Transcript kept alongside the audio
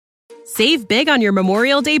Save big on your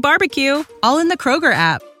Memorial Day barbecue, all in the Kroger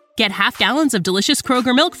app. Get half gallons of delicious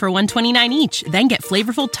Kroger milk for $1.29 each. Then get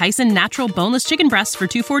flavorful Tyson natural boneless chicken breasts for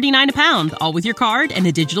 $2.49 a pound, all with your card and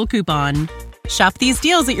a digital coupon. Shop these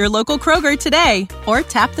deals at your local Kroger today, or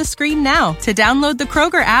tap the screen now to download the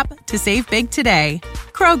Kroger app to save big today.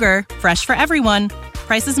 Kroger, fresh for everyone.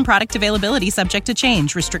 Prices and product availability subject to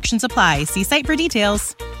change. Restrictions apply. See site for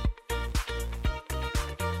details.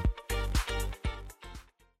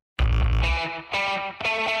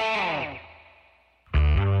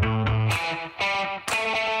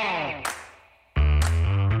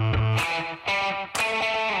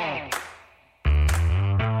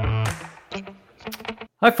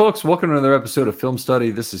 Hi, folks. Welcome to another episode of Film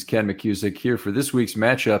Study. This is Ken McCusick here for this week's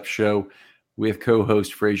matchup show with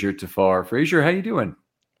co-host Frazier Tafar. Frazier, how you doing?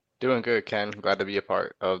 Doing good, Ken. Glad to be a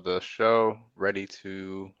part of the show. Ready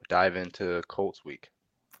to dive into Colts week.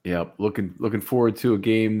 Yeah, looking forward to a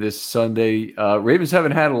game this Sunday. Ravens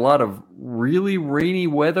haven't had a lot of really rainy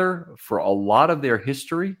weather for a lot of their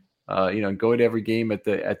history. Going to every game at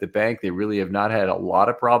the bank, they really have not had a lot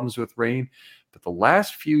of problems with rain. But the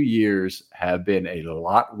last few years have been a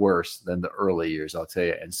lot worse than the early years, I'll tell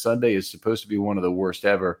you. And Sunday is supposed to be one of the worst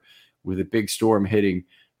ever, with a big storm hitting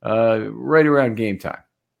right around game time.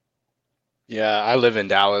 Yeah, I live in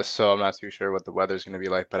Dallas, so I'm not too sure what the weather's going to be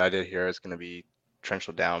like, but I did hear it's going to be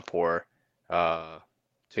torrential downpour. To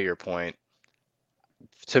your point,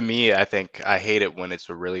 to me, I think I hate it when it's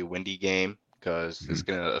a really windy game because it's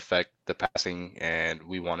going to affect the passing, and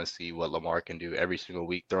we want to see what Lamar can do every single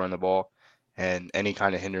week throwing the ball. And any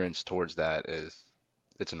kind of hindrance towards that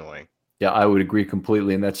it's annoying. Yeah, I would agree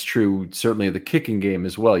completely. And that's true, certainly of the kicking game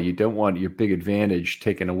as well. You don't want your big advantage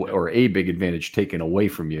taken away, or a big advantage taken away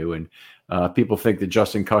from you. And people think that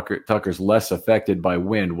Justin Tucker's less affected by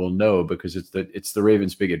wind. Well, no, because it's the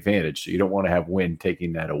Ravens' big advantage. So you don't want to have wind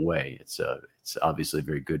taking that away. It's obviously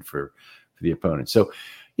very good for the opponent. So,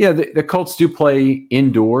 yeah, the Colts do play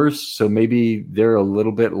indoors. So maybe they're a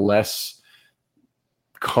little bit less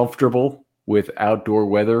comfortable with outdoor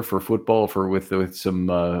weather for football, with some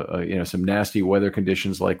some nasty weather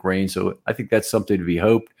conditions like rain. So I think that's something to be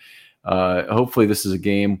hoped. Hopefully this is a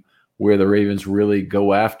game where the Ravens really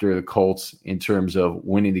go after the Colts in terms of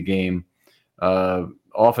winning the game,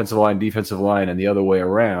 offensive line, defensive line, and the other way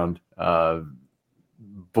around,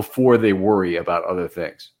 before they worry about other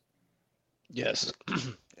things. Yes.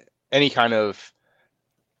 Any kind of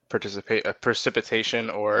precipitation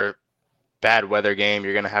or bad weather game,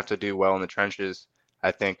 you're going to have to do well in the trenches. I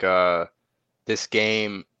think this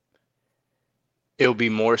game, it'll be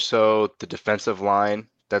more so the defensive line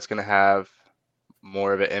that's going to have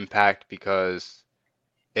more of an impact, because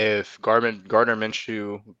if Gardner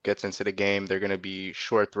Minshew gets into the game, they're going to be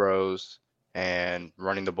short throws and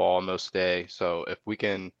running the ball most of the day. So if we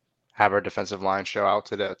can have our defensive line show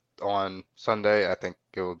out on Sunday, I think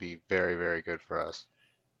it will be very, very good for us.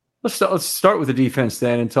 Let's start with the defense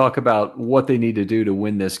then and talk about what they need to do to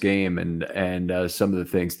win this game and some of the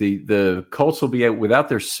things. The Colts will be out without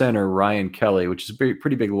their center, Ryan Kelly, which is a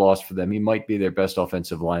pretty big loss for them. He might be their best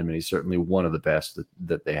offensive lineman. He's certainly one of the best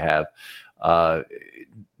that they have.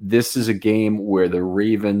 This is a game where the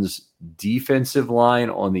Ravens' defensive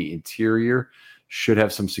line on the interior should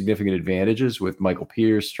have some significant advantages with Michael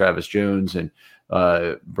Pierce, Travis Jones, and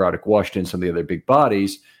Broderick Washington, some of the other big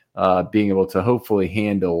bodies, being able to hopefully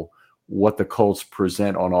handle what the Colts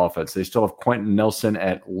present on offense. They still have Quentin Nelson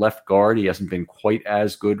at left guard. He hasn't been quite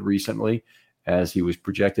as good recently as he was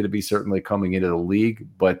projected to be, certainly coming into the league,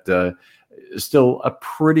 but still a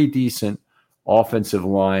pretty decent offensive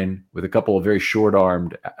line with a couple of very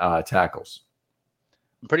short-armed tackles.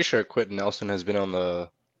 I'm pretty sure Quentin Nelson has been on the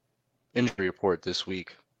injury report this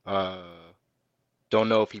week. Don't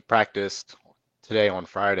know if he practiced today on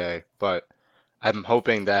Friday, but I'm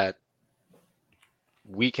hoping that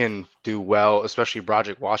we can do well, especially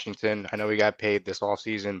Broderick Washington. I know he got paid this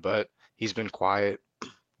offseason, but he's been quiet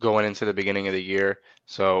going into the beginning of the year.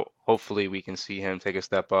 So hopefully we can see him take a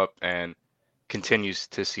step up and continues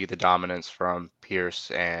to see the dominance from Pierce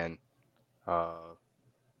and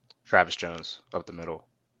Travis Jones up the middle.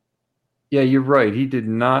 Yeah, you're right. He did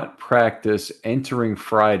not practice entering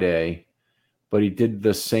Friday, but he did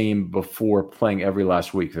the same before playing every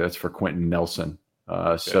last week. That's for Quentin Nelson.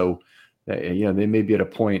 So, they may be at a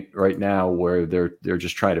point right now where they're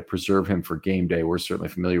just trying to preserve him for game day. We're certainly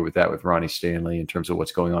familiar with that with Ronnie Stanley in terms of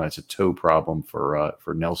what's going on. It's a toe problem for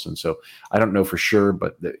Nelson. So I don't know for sure,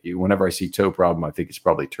 but whenever I see toe problem, I think it's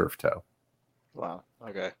probably turf toe. Wow.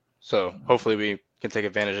 Okay. So hopefully we can take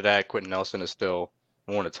advantage of that. Quentin Nelson is still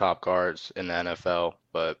one of the top guards in the NFL,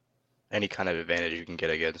 but any kind of advantage you can get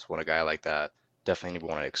against a guy like that definitely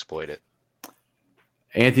want to exploit it.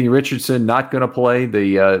 Anthony Richardson not going to play,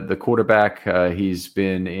 the quarterback. He's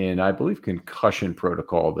been in, I believe, concussion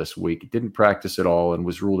protocol this week. He didn't practice at all and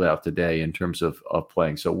was ruled out today in terms of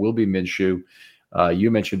playing. So it will be Minshew.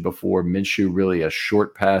 You mentioned before, Minshew really a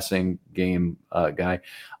short passing game guy.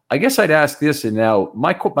 I guess I'd ask this, and now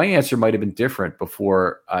my answer might have been different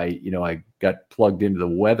before I got plugged into the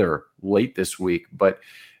weather late this week. But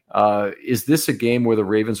is this a game where the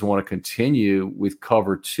Ravens want to continue with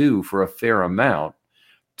cover 2 for a fair amount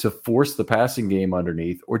to force the passing game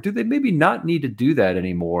underneath, or do they maybe not need to do that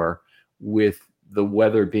anymore with the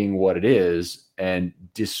weather being what it is and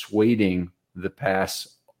dissuading the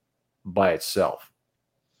pass by itself?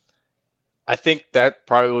 I think that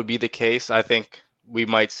probably would be the case. I think we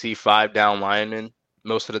might see 5 down linemen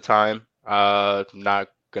most of the time. Not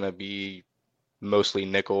going to be mostly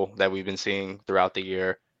nickel that we've been seeing throughout the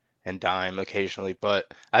year and dime occasionally,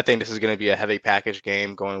 but I think this is going to be a heavy package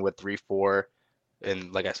game going with 3-4.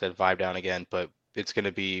 And like I said, 5 down again, but it's going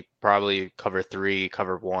to be probably cover 3,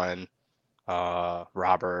 cover 1,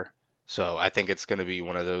 robber. So I think it's going to be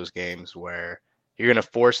one of those games where you're going to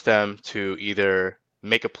force them to either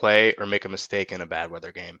make a play or make a mistake in a bad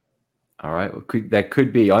weather game. All right. That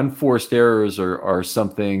could be unforced errors are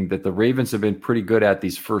something that the Ravens have been pretty good at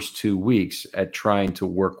these first 2 weeks at trying to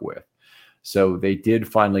work with. So they did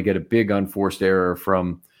finally get a big unforced error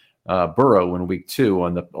from Burrow in week 2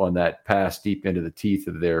 on that pass deep into the teeth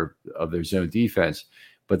of their zone defense,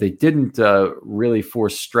 but they didn't really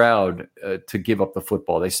force Stroud to give up the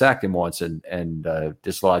football. They sacked him once and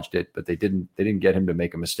dislodged it, but they didn't get him to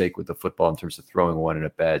make a mistake with the football in terms of throwing one in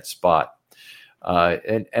a bad spot.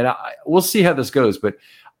 We'll see how this goes, but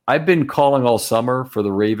I've been calling all summer for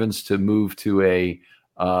the Ravens to move to a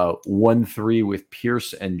 1-3 with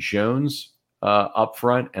Pierce and Jones up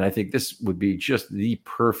front, and I think this would be just the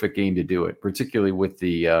perfect game to do it, particularly with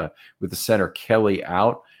the center Kelly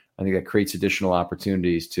out. I think that creates additional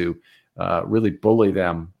opportunities to really bully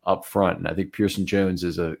them up front, and I think Pierce and Jones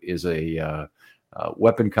is a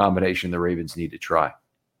weapon combination the Ravens need to try.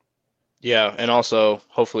 Yeah, and also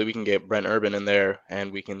hopefully we can get Brent Urban in there,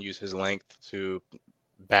 and we can use his length to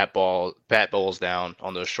bat balls down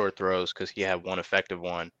on those short throws, because he had one effective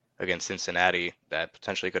one against Cincinnati that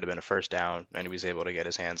potentially could have been a first down, and he was able to get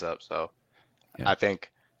his hands up. So yeah. I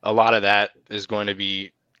think a lot of that is going to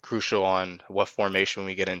be crucial on what formation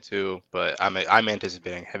we get into, but I'm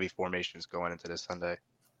anticipating heavy formations going into this Sunday.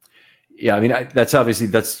 Yeah, I mean, that's obviously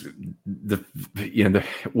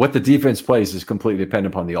what the defense plays is completely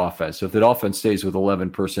dependent upon the offense. So if the offense stays with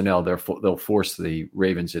 11 personnel, they'll force the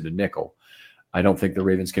Ravens into nickel. I don't think the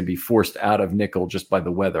Ravens can be forced out of nickel just by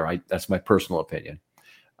the weather. That's my personal opinion.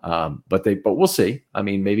 But we'll see. I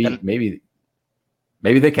mean, maybe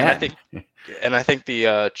they can. And I think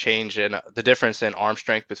the change in the difference in arm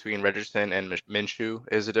strength between Richardson and Minshew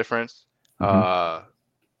is a difference. Mm-hmm.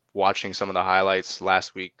 Watching some of the highlights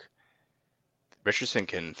last week, Richardson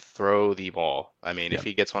can throw the ball. I mean, if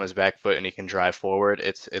he gets on his back foot and he can drive forward,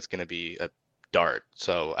 it's going to be a dart.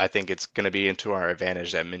 So I think it's going to be into our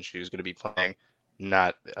advantage that Minshew is going to be playing.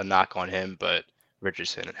 Not a knock on him, but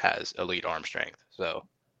Richardson has elite arm strength. So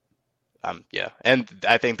yeah, and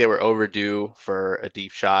I think they were overdue for a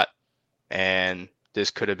deep shot, and this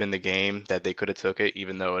could have been the game that they could have took it,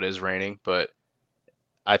 even though it is raining. But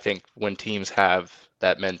I think when teams have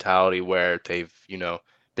that mentality where they've,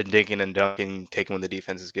 been dinking and dunking, taking what the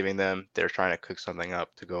defense is giving them, they're trying to cook something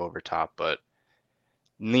up to go over top. But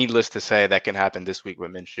needless to say, that can happen this week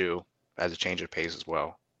with Minshew as a change of pace as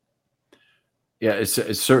well. Yeah, it's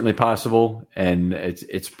certainly possible, and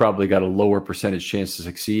it's probably got a lower percentage chance to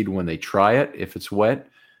succeed when they try it if it's wet.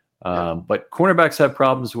 But cornerbacks have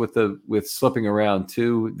problems with slipping around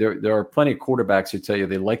too. There are plenty of quarterbacks who tell you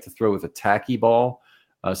they like to throw with a tacky ball,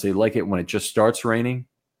 so they like it when it just starts raining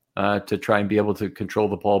to try and be able to control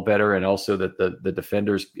the ball better, and also that the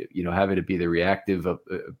defenders, having to be the reactive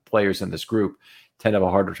players in this group, tend to have a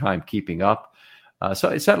harder time keeping up. So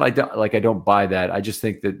it's not like I don't buy that. I just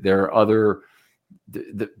think that there are other.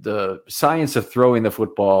 The science of throwing the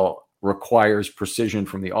football requires precision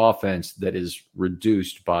from the offense that is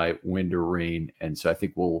reduced by wind or rain. And so I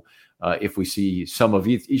think we'll, if we see some of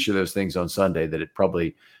each of those things on Sunday, that it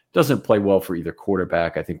probably doesn't play well for either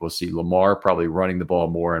quarterback. I think we'll see Lamar probably running the ball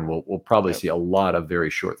more, and we'll probably see a lot of very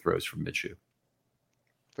short throws from Minshew.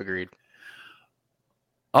 Agreed.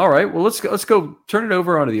 All right. Well, let's go turn it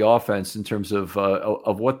over onto the offense in terms of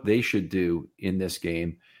what they should do in this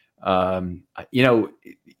game.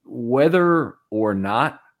 Whether or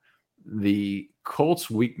not, the Colts'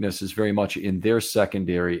 weakness is very much in their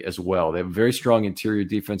secondary as well. They have a very strong interior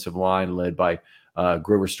defensive line led by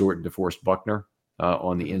Grover Stewart and DeForest Buckner.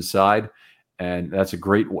 on the inside. And that's as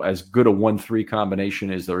good a 1-3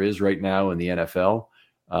 combination as there is right now in the NFL.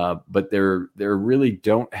 But they really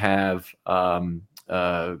don't have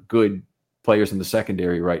good players in the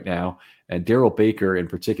secondary right now. And Darrell Baker in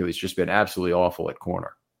particular has just been absolutely awful at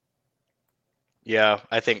corner. Yeah,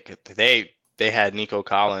 I think they had Nico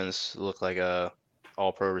Collins look like a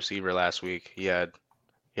all-pro receiver last week. He had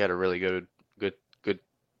a really good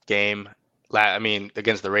game. I mean,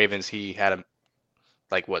 against the Ravens, he had him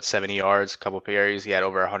 70 yards, a couple of carries. He had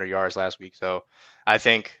over 100 yards last week. So I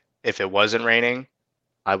think if it wasn't raining,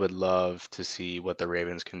 I would love to see what the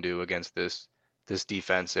Ravens can do against this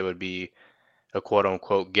defense. It would be a quote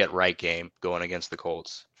unquote get right game going against the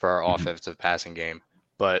Colts for our offensive passing game.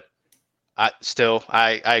 But I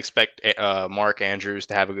expect Mark Andrews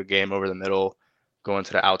to have a good game over the middle, going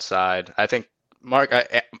to the outside. I think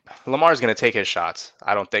Lamar's going to take his shots.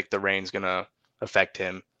 I don't think the rain's going to affect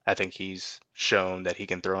him. I think he's shown that he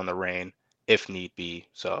can throw in the rain if need be.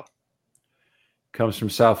 So comes from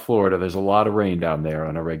South Florida. There's a lot of rain down there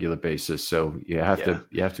on a regular basis. So you have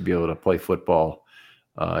to be able to play football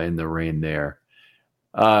in the rain there.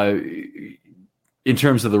 In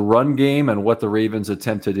terms of the run game and what the Ravens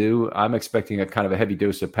attempt to do, I'm expecting a kind of a heavy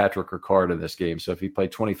dose of Patrick Ricard in this game. So if he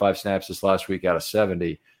played 25 snaps this last week out of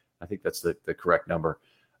 70, I think that's the correct number,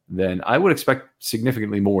 then I would expect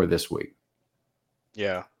significantly more this week.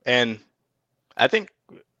 Yeah. And I think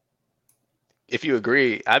if you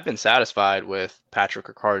agree, I've been satisfied with Patrick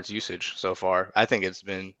Ricard's usage so far. I think it's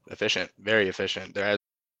been efficient, very efficient.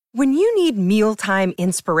 When you need mealtime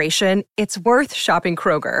inspiration, it's worth shopping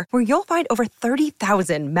Kroger, where you'll find over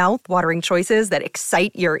 30,000 mouth-watering choices that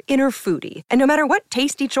excite your inner foodie. And no matter what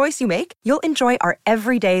tasty choice you make, you'll enjoy our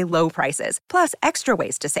everyday low prices, plus extra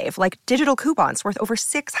ways to save, like digital coupons worth over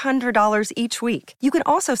 $600 each week. You can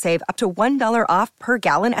also save up to $1 off per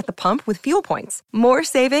gallon at the pump with fuel points. More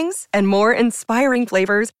savings and more inspiring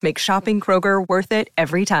flavors make shopping Kroger worth it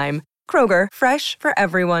every time. Kroger, fresh for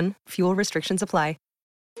everyone. Fuel restrictions apply.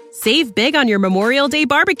 Save big on your Memorial Day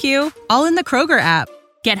barbecue, all in the Kroger app.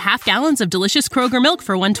 Get half gallons of delicious Kroger milk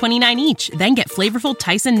for $1.29 each. Then get flavorful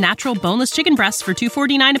Tyson natural boneless chicken breasts for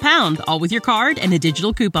 $2.49 a pound, all with your card and a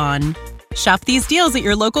digital coupon. Shop these deals at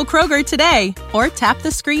your local Kroger today, or tap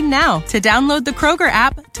the screen now to download the Kroger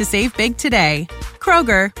app to save big today.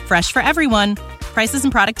 Kroger, fresh for everyone. Prices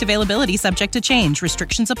and product availability subject to change.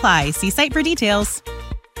 Restrictions apply. See site for details.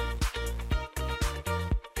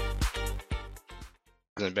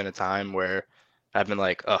 Hasn't been a time where I've been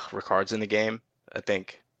like, ugh, Ricard's in the game. I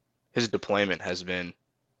think his deployment has been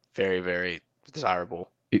very, very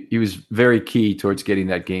desirable. He was very key towards getting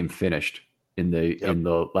that game finished in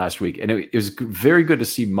the last week. And it was very good to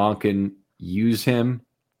see Monken use him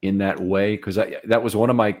in that way, because that was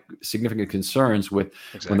one of my significant concerns with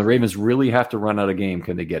when the Ravens really have to run out a game,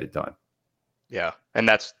 can they get it done? Yeah, and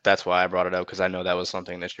that's why I brought it up, because I know that was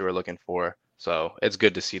something that you were looking for. So it's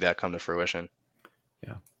good to see that come to fruition.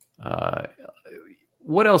 Yeah.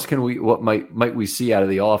 What else what might we see out of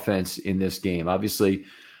the offense in this game? Obviously,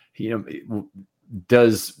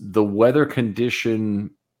 does the weather condition,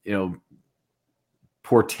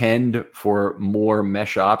 portend for more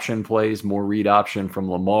mesh option plays, more read option from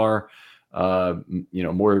Lamar,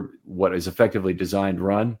 more what is effectively designed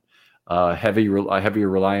run, heavier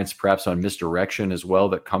reliance perhaps on misdirection as well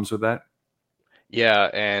that comes with that? Yeah,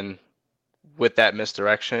 and with that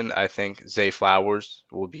misdirection, I think Zay Flowers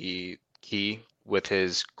will be key with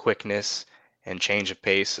his quickness and change of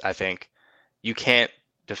pace. I think you can't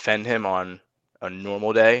defend him on a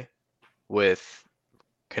normal day with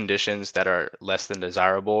conditions that are less than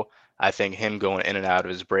desirable. I think him going in and out of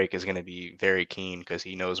his break is going to be very keen, because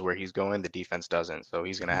he knows where he's going. The defense doesn't. So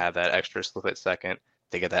he's going to have that extra split second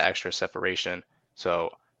to get that extra separation.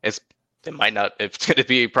 So it's going to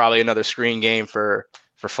be probably another screen game for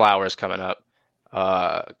Flowers coming up.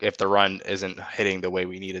 If the run isn't hitting the way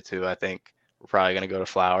we need it to, I think we're probably going to go to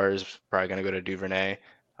Flowers, probably going to go to Duvernay.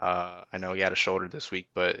 I know he had a shoulder this week,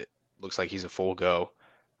 but it looks like he's a full go.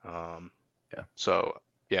 So,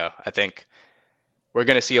 yeah, I think we're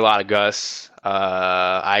going to see a lot of Gus.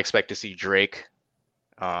 I expect to see Drake.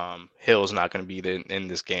 Hill's not going to be in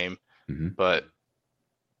this game, but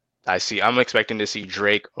I'm expecting to see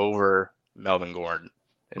Drake over Melvin Gordon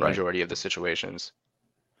in the majority of the situations.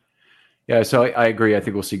 Yeah, so I agree. I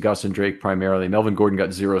think we'll see Gus and Drake primarily. Melvin Gordon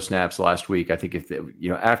got 0 snaps last week. I think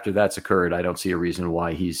after that's occurred, I don't see a reason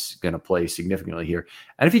why he's going to play significantly here.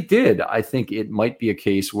 And if he did, I think it might be a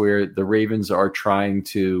case where the Ravens are trying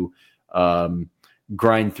to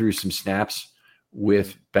grind through some snaps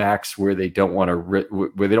with backs where they don't want to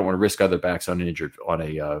risk other backs on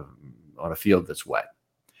a field that's wet.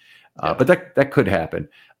 But that could happen.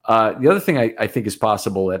 The other thing I think is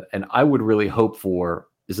possible, and I would really hope for,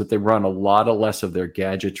 is that they run a lot less of their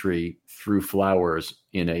gadgetry through Flowers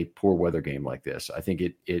in a poor weather game like this. I think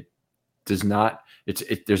it does not.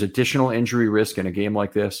 There's additional injury risk in a game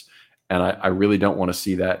like this, and I really don't want to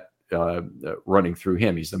see that running through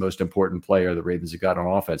him. He's the most important player the Ravens have got on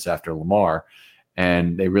offense after Lamar,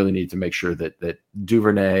 and they really need to make sure that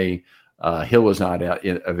Duvernay, Hill is not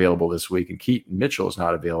available this week, and Keaton Mitchell is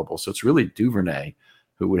not available. So it's really Duvernay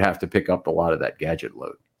who would have to pick up a lot of that gadget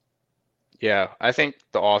load. Yeah, I think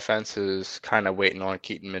the offense is kind of waiting on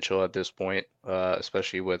Keaton Mitchell at this point,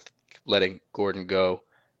 especially with letting Gordon go.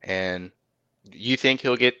 And you think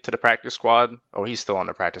he'll get to the practice squad? Oh, he's still on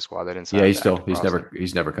the practice squad. They didn't sign him. He's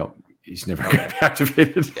never got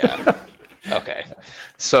activated. Yeah. Okay.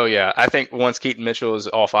 So yeah, I think once Keaton Mitchell is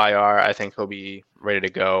off IR, I think he'll be ready to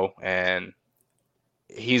go, and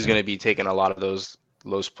he's going to be taking a lot of those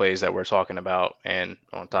plays that we're talking about, and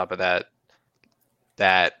on top of that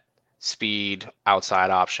speed outside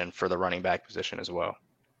option for the running back position as well.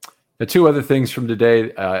 The two other things from today,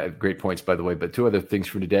 great points, by the way, but two other things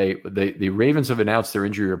from today. The Ravens have announced their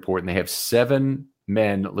injury report, and they have 7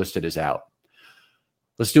 men listed as out.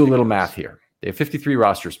 Let's do a little math here. They have 53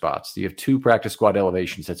 roster spots. You have 2 practice squad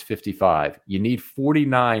elevations. That's 55. You need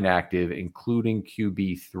 49 active, including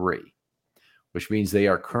QB3, which means they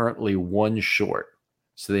are currently 1 short.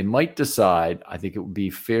 So they might decide, I think it would be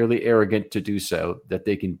fairly arrogant to do so, that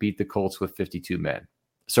they can beat the Colts with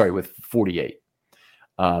 48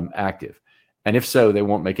 active. And if so, they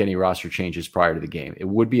won't make any roster changes prior to the game. It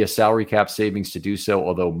would be a salary cap savings to do so,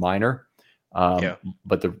 although minor.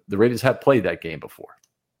 But the Ravens have played that game before.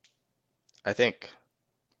 I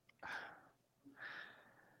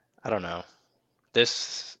don't know.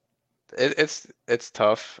 It's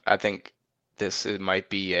tough. I think it might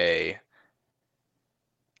be a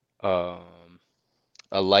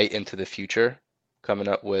light into the future coming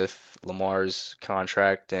up with Lamar's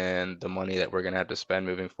contract and the money that we're going to have to spend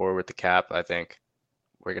moving forward with the cap. I think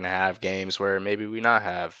we're going to have games where maybe we not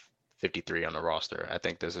have 53 on the roster. I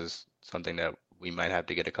think this is something that we might have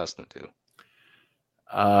to get accustomed to.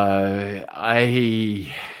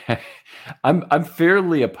 I'm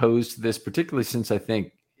fairly opposed to this, particularly since I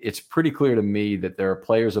think it's pretty clear to me that there are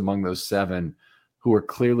players among those 7 who are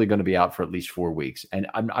clearly going to be out for at least 4 weeks. And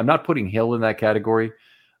I'm not putting Hill in that category,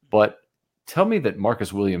 but tell me that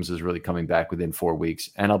Marcus Williams is really coming back within 4 weeks,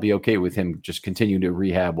 and I'll be okay with him just continuing to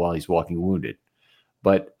rehab while he's walking wounded.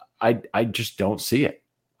 But I just don't see it.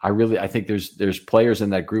 I think there's players in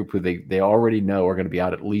that group who they already know are going to be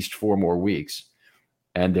out at least 4 more weeks,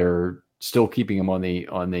 and they're still keeping him on the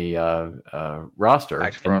roster.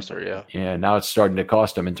 Active roster, yeah. Yeah, now it's starting to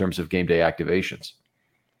cost them in terms of game day activations.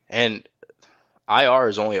 And IR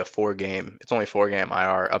is only a 4-game. It's only 4-game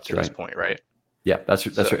IR up to this point, right? Yeah, that's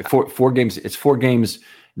right. Four games. It's 4 games,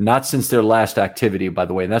 not since their last activity, by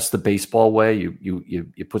the way. And that's the baseball way.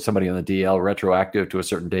 You put somebody on the DL retroactive to a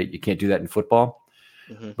certain date. You can't do that in football.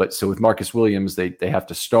 Mm-hmm. But so with Marcus Williams, they have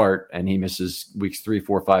to start, and he misses weeks 3,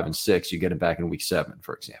 4, 5, and 6. You get him back in week 7,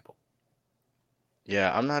 for example.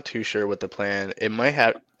 Yeah, I'm not too sure what the plan. It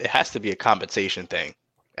has to be a compensation thing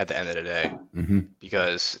at the end of the day,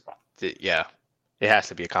 because it has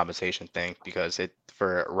to be a compensation thing, because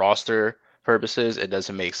for roster purposes, it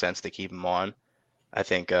doesn't make sense to keep him on. I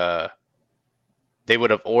think they would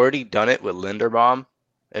have already done it with Linderbaum,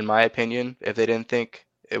 in my opinion, if they didn't think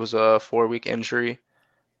it was a 4-week injury.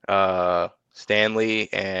 Stanley,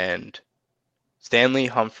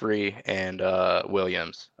 Humphrey, and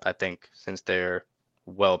Williams. I think since they're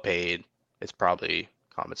well paid, it's probably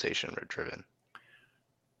compensation driven.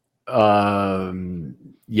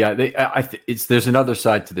 There's another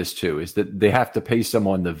side to this too, is that they have to pay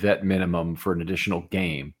someone the vet minimum for an additional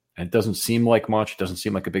game. And it doesn't seem like much. It doesn't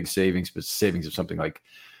seem like a big savings, but savings of something like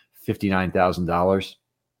 $59,000.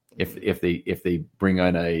 If they bring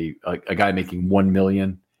on a guy making $1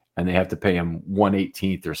 million and they have to pay him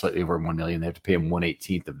 1/18 or slightly over $1 million, they have to pay him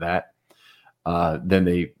 1/18 of that. Then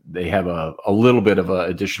they have a little bit of an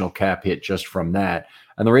additional cap hit just from that.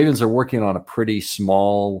 And the Ravens are working on a pretty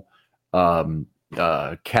small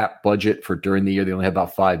cap budget for during the year. They only have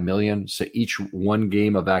about $5 million. So each 1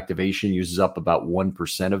 game of activation uses up about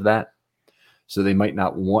 1% of that. So they might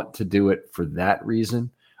not want to do it for that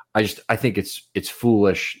reason. I think it's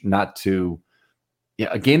foolish not to.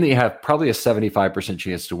 A game that you have probably a 75%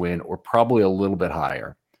 chance to win, or probably a little bit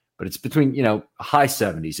higher, but it's between high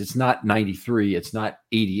 70s. It's not 93. It's not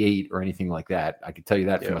 88 or anything like that. I can tell you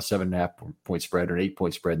that from a 7.5 point spread or an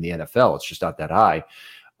 8-point spread in the NFL. It's just not that high.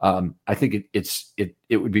 I think it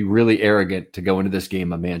would be really arrogant to go into this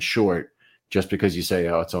game a man short just because you say,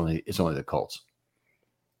 oh, it's only the Colts.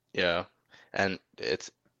 Yeah. And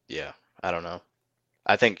I don't know.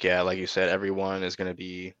 I think, like you said, everyone's going to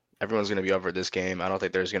be over this game. I don't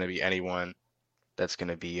think there's going to be anyone that's going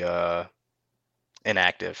to be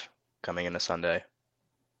inactive coming into Sunday.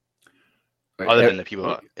 Other than the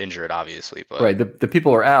people injured, obviously. But right. The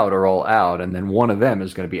people are all out, and then one of them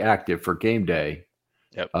is going to be active for game day.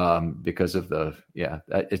 Yep. Because of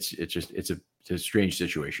it's a strange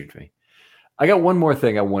situation for me. I got one more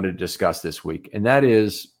thing I wanted to discuss this week, and that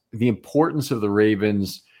is the importance of the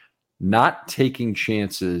Ravens not taking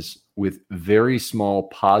chances with very small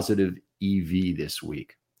positive EV this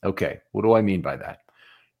week. Okay, what do I mean by that?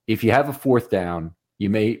 If you have a fourth down, you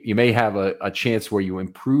may have a chance where you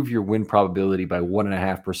improve your win probability by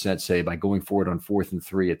 1.5%, say, by going forward on 4th and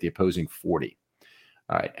 3 at the opposing 40.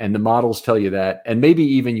 All right, and the models tell you that, and maybe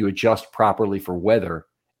even you adjust properly for weather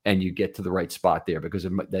and you get to the right spot there, because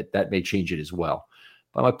that may change it as well.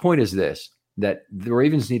 But my point is this, that the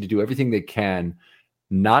Ravens need to do everything they can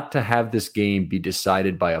not to have this game be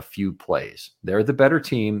decided by a few plays. They're the better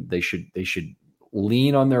team. They should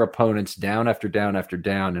lean on their opponents down after down after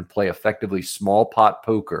down and play effectively small pot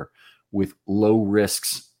poker with low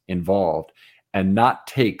risks involved, and not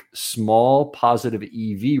take small positive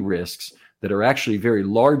EV risks that are actually very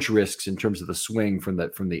large risks in terms of the swing from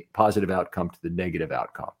the positive outcome to the negative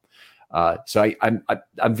outcome. So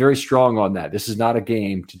I'm very strong on that. This is not a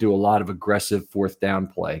game to do a lot of aggressive fourth down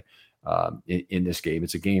play in this game.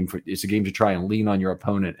 It's a game to try and lean on your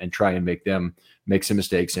opponent and try and make them make some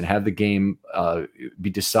mistakes and have the game be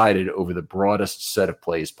decided over the broadest set of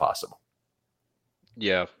plays possible.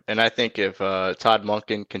 Yeah, and I think if Todd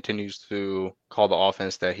Monken continues to call the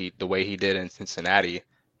offense the way he did in Cincinnati,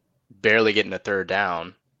 barely getting a third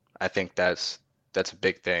down, I think that's a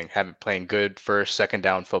big thing. Playing good first, second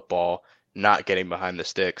down football, not getting behind the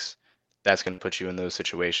sticks, that's going to put you in those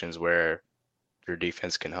situations where your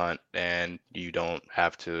defense can hunt and you don't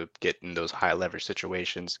have to get in those high leverage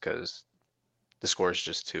situations because the score is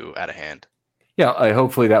just too out of hand. Yeah,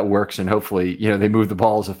 hopefully that works, and hopefully they move the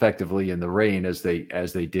balls effectively in the rain as they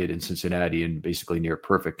did in Cincinnati in basically near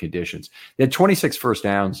perfect conditions. They had 26 first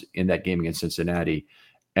downs in that game against Cincinnati,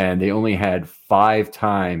 and they only had 5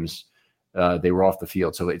 times they were off the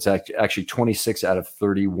field. So it's actually 26 out of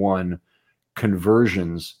 31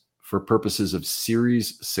 conversions for purposes of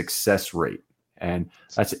series success rate. And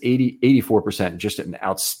that's 84%, just an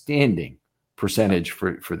outstanding percentage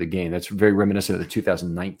for the game. That's very reminiscent of the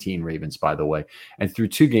 2019 Ravens, by the way. And through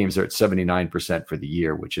 2 games, they're at 79% for the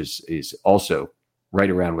year, which is also right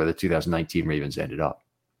around where the 2019 Ravens ended up.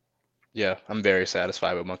 Yeah, I'm very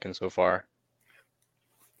satisfied with Monken so far.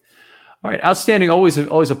 All right, outstanding. Always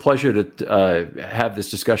a pleasure to have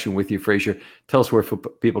this discussion with you, Frazier. Tell us where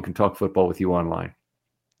people can talk football with you online.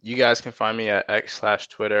 You guys can find me at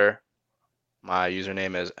X/Twitter. My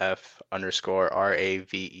username is F_RAVE8.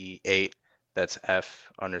 That's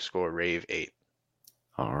F_Rave8.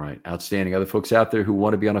 All right, outstanding. Other folks out there who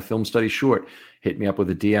want to be on a film study short, hit me up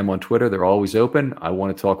with a DM on Twitter. They're always open. I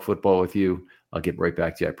want to talk football with you. I'll get right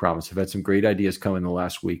back to you, I promise. I've had some great ideas come in the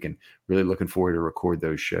last week and really looking forward to record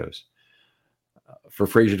those shows. For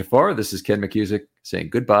Frazier Tafar, this is Ken McCusick saying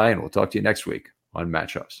goodbye, and we'll talk to you next week on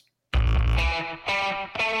Matchups.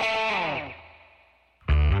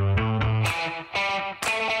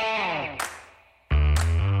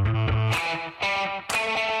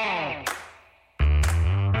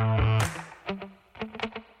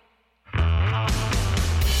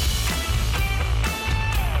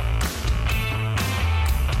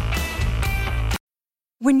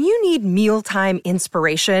 When you need mealtime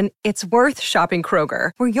inspiration, it's worth shopping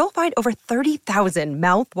Kroger, where you'll find over 30,000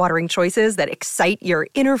 mouth-watering choices that excite your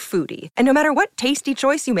inner foodie. And no matter what tasty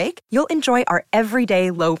choice you make, you'll enjoy our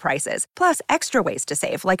everyday low prices, plus extra ways to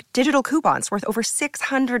save, like digital coupons worth over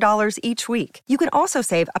 $600 each week. You can also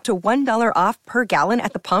save up to $1 off per gallon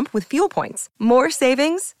at the pump with fuel points. More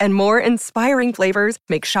savings and more inspiring flavors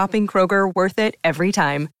make shopping Kroger worth it every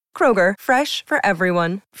time. Kroger, fresh for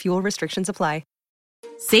everyone. Fuel restrictions apply.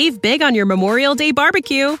 Save big on your Memorial Day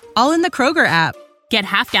barbecue, all in the Kroger app. Get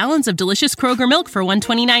half gallons of delicious Kroger milk for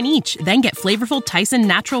 $1.29 each. Then get flavorful Tyson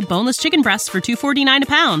natural boneless chicken breasts for $2.49 a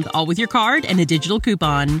pound, all with your card and a digital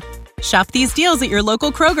coupon. Shop these deals at your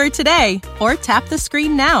local Kroger today, or tap the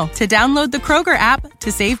screen now to download the Kroger app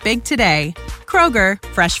to save big today. Kroger,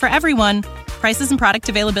 fresh for everyone. Prices and product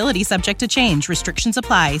availability subject to change. Restrictions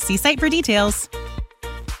apply. See site for details.